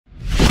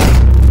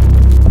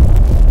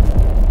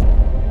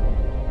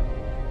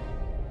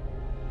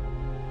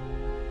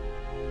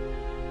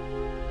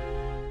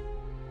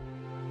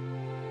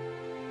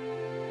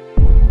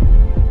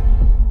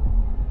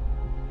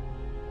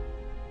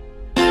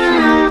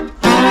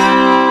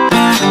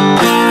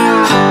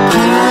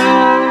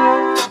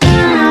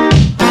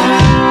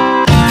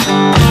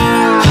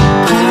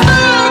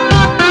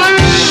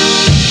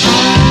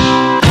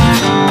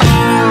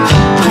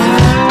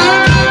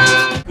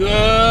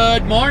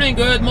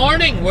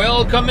morning,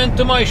 welcome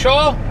into my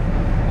show.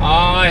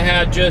 I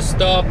had just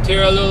stopped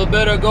here a little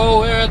bit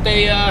ago here at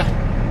the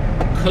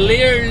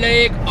Clear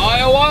Lake,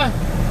 Iowa.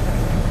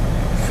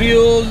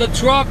 Fueled the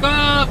truck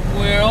up,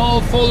 we're all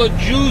full of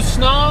juice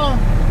now.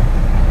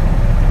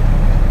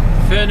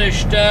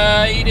 Finished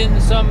eating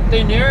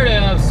something here. They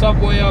have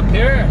Subway up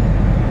here.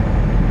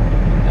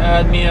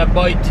 Had me a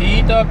bite to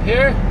eat up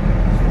here.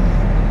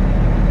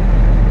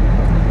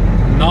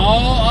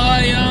 Now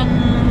I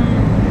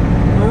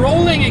am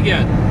rolling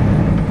again.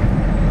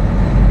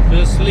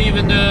 Just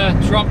leaving the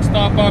truck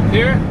stop up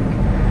here.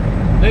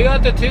 They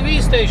got the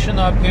TV station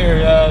up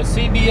here,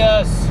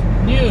 CBS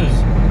News,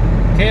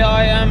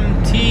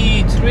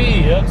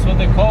 KIMT3, that's what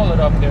they call it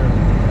up here.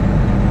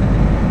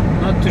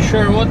 Not too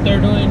sure what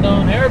they're doing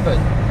down here, but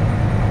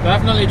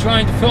definitely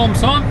trying to film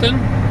something.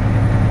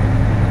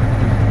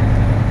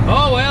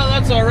 Oh well,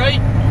 that's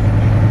alright.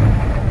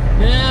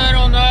 Yeah, I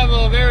don't have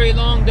a very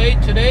long day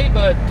today,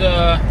 but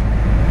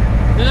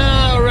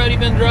already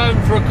been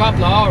driving for a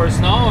couple of hours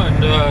now,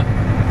 and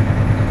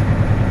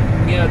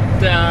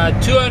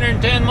got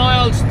 210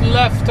 miles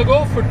left to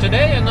go for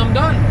today, and I'm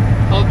done.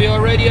 I'll be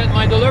already at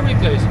my delivery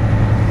place.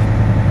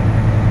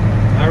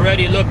 I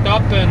already looked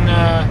up, and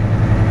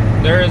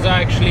there is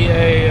actually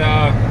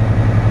a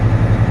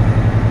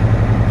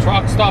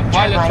truck stop,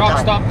 pilot truck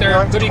stop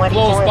there pretty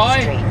close by.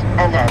 Street,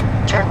 and then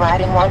turn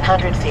right in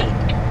 100 feet.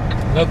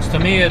 Looks to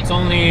me it's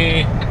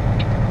only,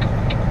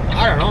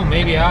 I don't know,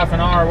 maybe half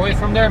an hour away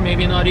from there,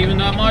 maybe not even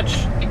that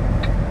much.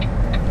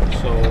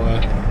 So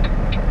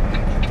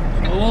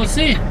we'll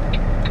see.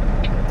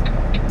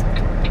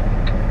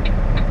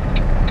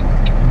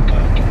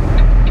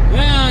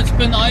 Yeah, it's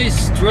been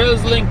ice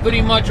drizzling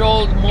pretty much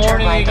all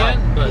morning again,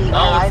 but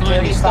now it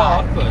finally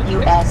stopped. But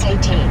US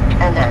 18,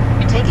 and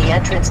then take the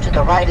entrance to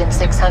the right in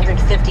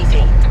 650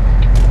 feet.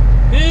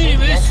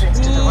 anyways,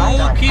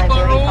 we'll keep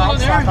on rolling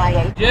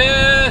here.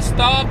 Just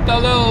stopped a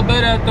little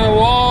bit at the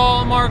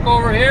Walmart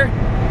over here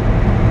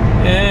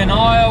in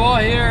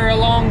Iowa, here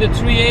along the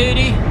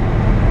 380.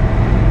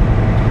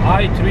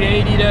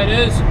 I-380 that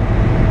is.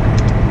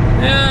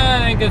 Yeah,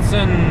 I think it's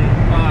in,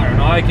 I don't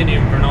know, I can't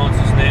even pronounce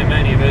his name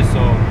anyways, so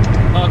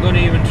I'm not going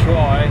to even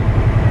try.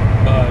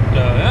 But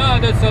yeah,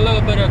 that's a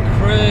little bit of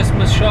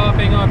Christmas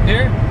shopping up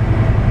here.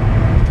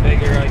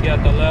 Figure I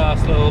got the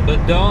last little bit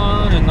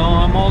done, and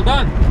now I'm all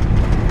done.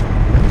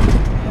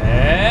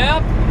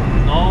 Yep,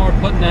 now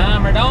we're putting the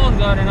hammer down.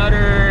 Got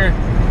another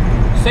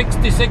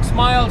 66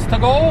 miles to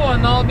go,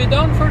 and I'll be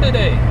done for the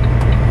day.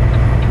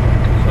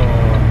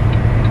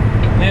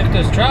 If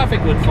this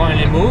traffic would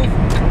finally move.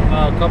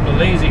 A couple of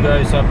lazy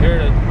guys up here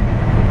that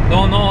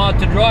don't know how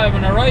to drive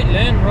in the right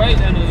lane. Right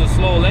lane is a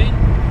slow lane.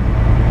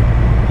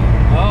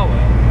 Oh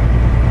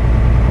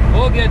well,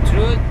 we'll get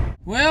through it.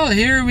 Well,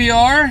 here we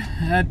are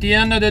at the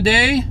end of the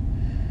day.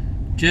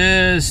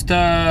 Just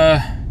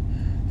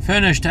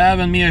finished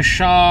having me a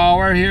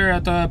shower here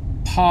at the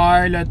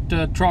pilot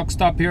truck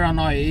stop here on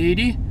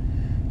I-80.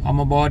 I'm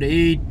about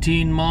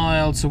 18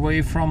 miles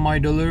away from my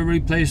delivery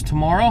place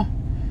tomorrow.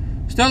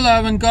 Still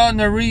haven't gotten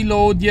a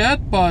reload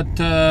yet, but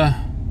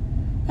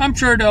I'm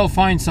sure they'll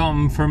find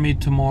something for me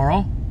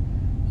tomorrow.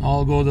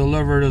 I'll go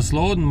deliver this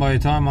load, and by the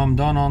time I'm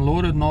done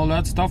unloaded and all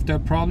that stuff, they'll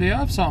probably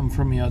have something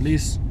for me. At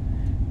least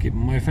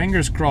keeping my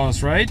fingers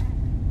crossed, right?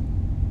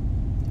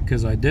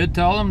 Because I did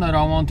tell them that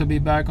I want to be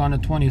back on the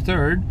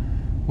 23rd,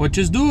 which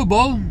is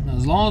doable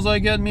as long as I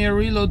get me a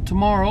reload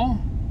tomorrow.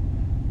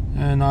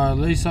 And at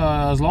least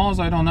as long as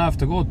I don't have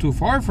to go too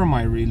far from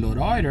my reload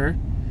either,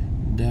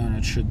 then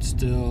it should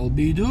still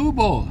be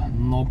doable.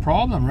 No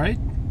problem, right?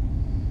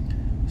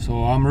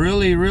 So I'm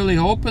really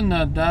hoping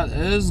that that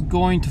is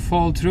going to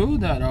fall through,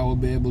 that I will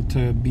be able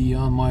to be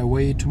on my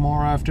way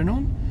tomorrow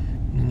afternoon.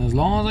 And as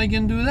long as I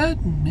can do that,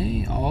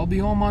 hey, I'll be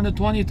home on the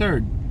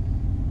 23rd.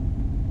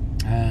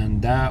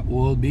 And that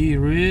will be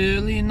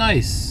really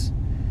nice.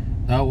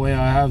 That way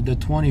I have the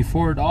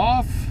 24th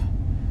off,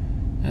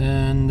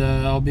 and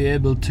I'll be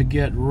able to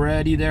get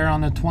ready there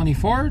on the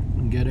 24th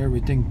and get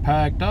everything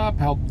packed up,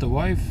 help the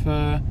wife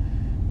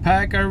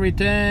pack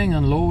everything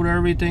and load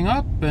everything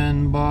up,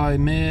 and by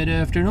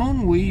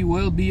mid-afternoon we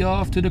will be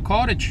off to the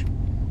cottage.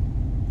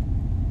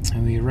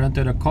 And we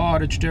rented a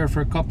cottage there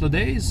for a couple of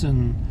days,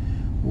 and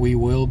we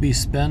will be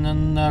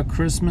spending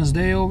Christmas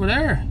Day over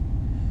there.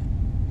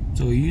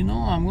 So you know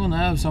I'm gonna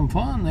have some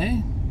fun,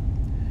 eh?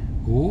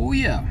 Oh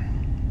yeah,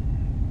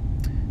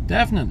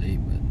 definitely.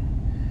 But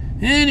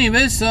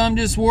anyways, so I'm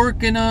just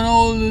working on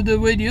all of the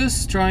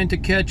videos, trying to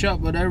catch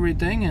up with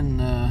everything,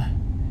 and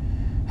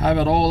have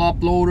it all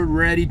uploaded,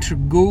 ready to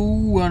go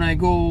when I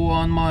go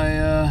on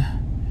my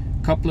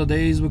couple of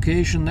days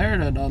vacation there,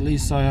 that at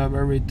least I have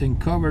everything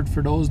covered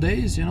for those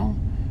days, you know,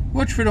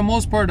 which for the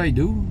most part I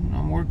do.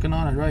 I'm working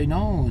on it right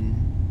now, and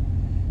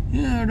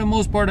yeah, for the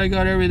most part I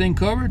got everything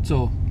covered.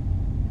 So,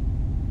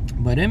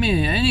 but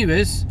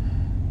anyways,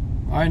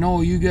 I know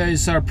you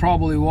guys are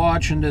probably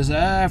watching this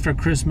after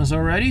Christmas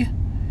already,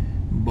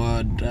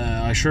 but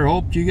I sure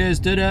hope you guys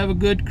did have a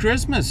good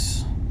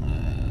Christmas.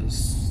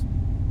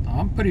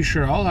 I'm pretty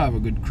sure I'll have a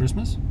good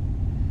Christmas.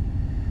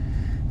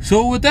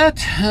 So with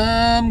that,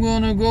 I'm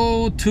gonna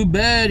go to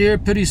bed here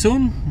pretty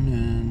soon,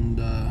 and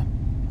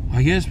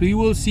I guess we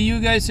will see you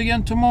guys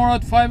again tomorrow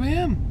at 5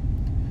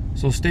 a.m.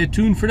 So stay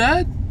tuned for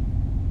that.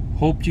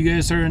 Hope you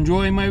guys are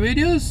enjoying my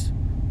videos,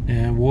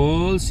 and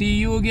we'll see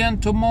you again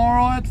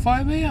tomorrow at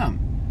 5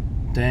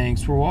 a.m.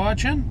 Thanks for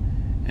watching,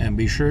 and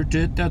be sure to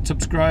hit that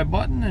subscribe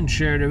button and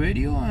share the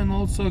video, and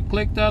also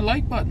click that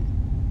like button.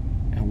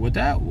 And with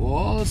that,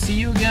 we'll see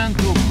you again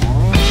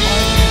tomorrow at 5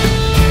 a.m.